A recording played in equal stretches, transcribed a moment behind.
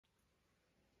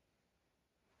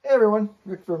everyone,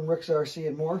 Rick from Rick's RC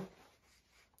and more.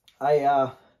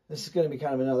 This is going to be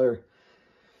kind of another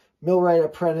millwright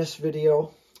apprentice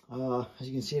video. As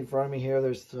you can see in front of me here,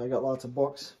 I got lots of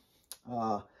books.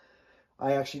 I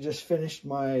actually just finished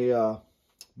my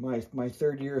my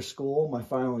third year of school, my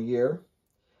final year.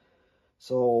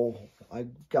 So I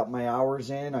got my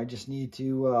hours in. I just need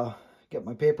to get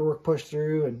my paperwork pushed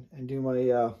through and do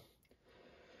my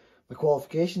my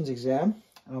qualifications exam.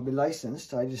 And I'll be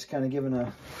licensed. I just kind of given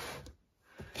a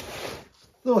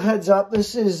little heads up.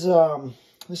 This is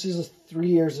 3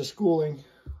 years of schooling,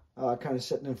 kind of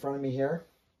sitting in front of me here.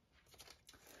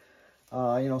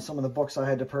 You know, some of the books I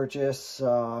had to purchase.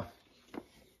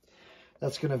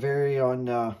 That's going to vary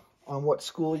on what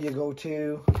school you go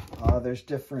to. There's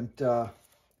different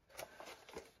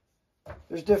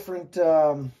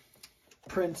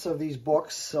prints of these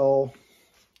books. So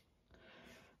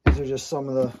these are just some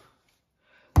of the.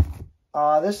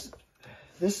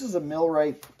 This is a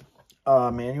millwright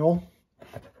manual.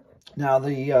 Now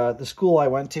the school I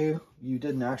went to, you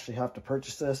didn't actually have to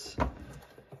purchase this.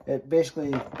 It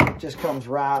basically just comes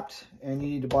wrapped, and you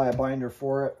need to buy a binder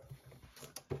for it.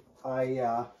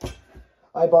 I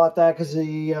bought that because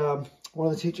one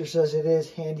of the teachers says it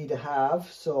is handy to have,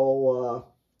 so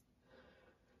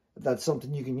that's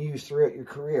something you can use throughout your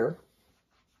career.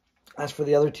 As for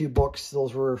the other two books,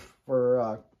 those were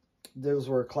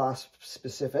class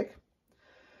specific.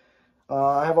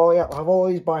 I have all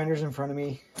these binders in front of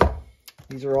me.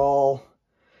 These are all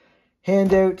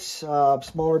handouts,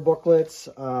 smaller booklets,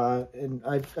 and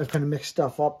I've kind of mixed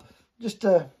stuff up just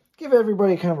to give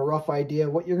everybody kind of a rough idea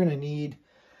what you're going to need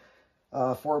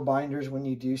for binders when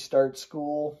you do start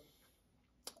school.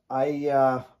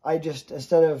 I just,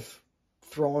 instead of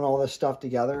throwing all this stuff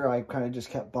together, I kind of just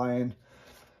kept buying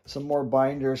some more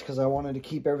binders because I wanted to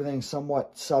keep everything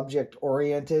somewhat subject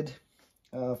oriented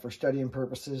for studying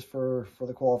purposes for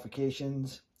the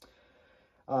qualifications.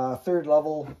 Third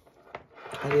level,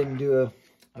 I didn't do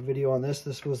a video on this.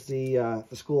 This was the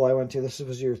school I went to. This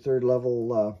was your third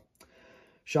level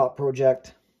shop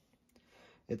project.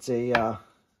 It's a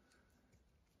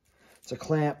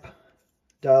clamp,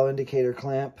 dial indicator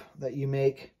clamp that you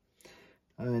make,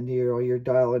 and your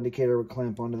dial indicator would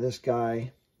clamp onto this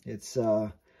guy. It's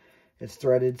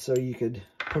threaded, so you could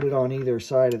put it on either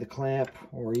side of the clamp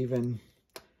or even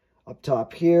up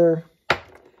top here.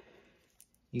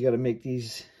 You got to make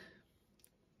these.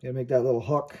 You got to make that little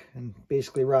hook and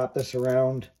basically wrap this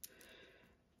around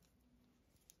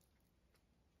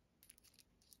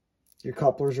your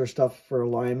couplers or stuff for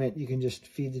alignment. You can just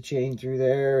feed the chain through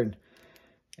there,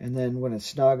 and then when it's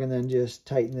snug, and then just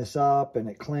tighten this up and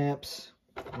it clamps,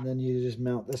 and then you just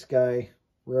mount this guy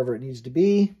wherever it needs to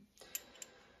be.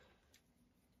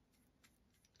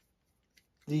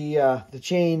 The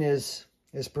chain is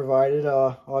provided,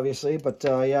 obviously, but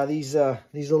yeah, these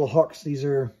little hooks, these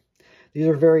are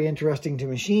very interesting to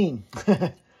machine.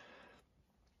 And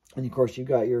of course, you've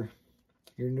got your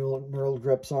knurled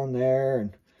grips on there,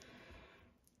 and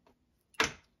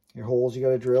your holes you got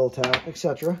to drill, tap,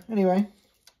 etc. Anyway,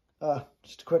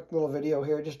 just a quick little video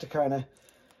here, just to kind of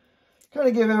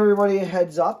give everybody a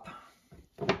heads up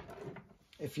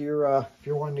if you're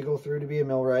wanting to go through to be a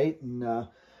millwright. And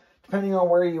depending on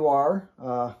where you are,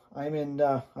 I'm in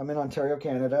Ontario,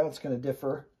 Canada. It's going to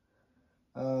differ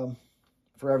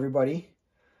for everybody.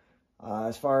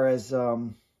 As far as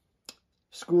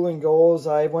schooling goes,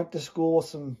 I went to school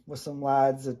with some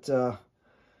lads that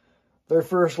their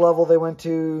first level, they went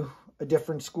to a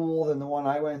different school than the one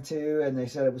I went to, and they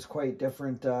said it was quite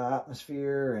different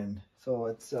atmosphere. And so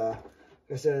it's like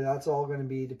I said, that's all going to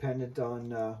be dependent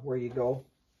on where you go.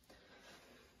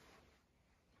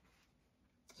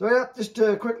 So yeah, just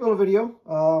a quick little video.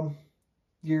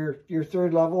 Your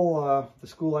third level, the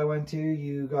school I went to,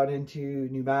 you got into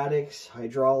pneumatics,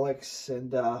 hydraulics,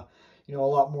 and you know, a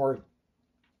lot more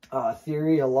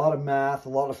theory, a lot of math, a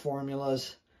lot of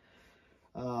formulas.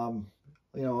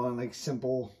 You know, on like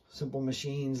simple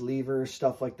machines, levers,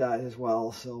 stuff like that as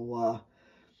well. So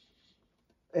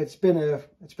it's been a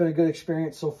good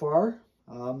experience so far.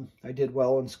 I did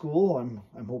well in school.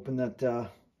 I'm hoping that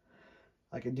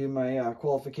I can do my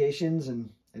qualifications and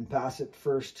pass it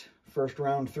first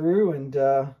round through, and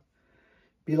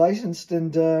be licensed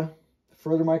and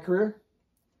further my career.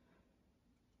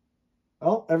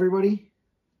 Well, everybody,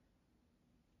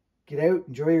 get out,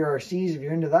 enjoy your RCs if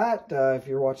you're into that. If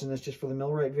you're watching this just for the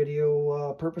millwright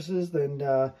video purposes, then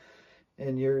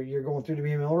and you're going through to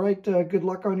be a millwright, good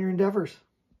luck on your endeavors.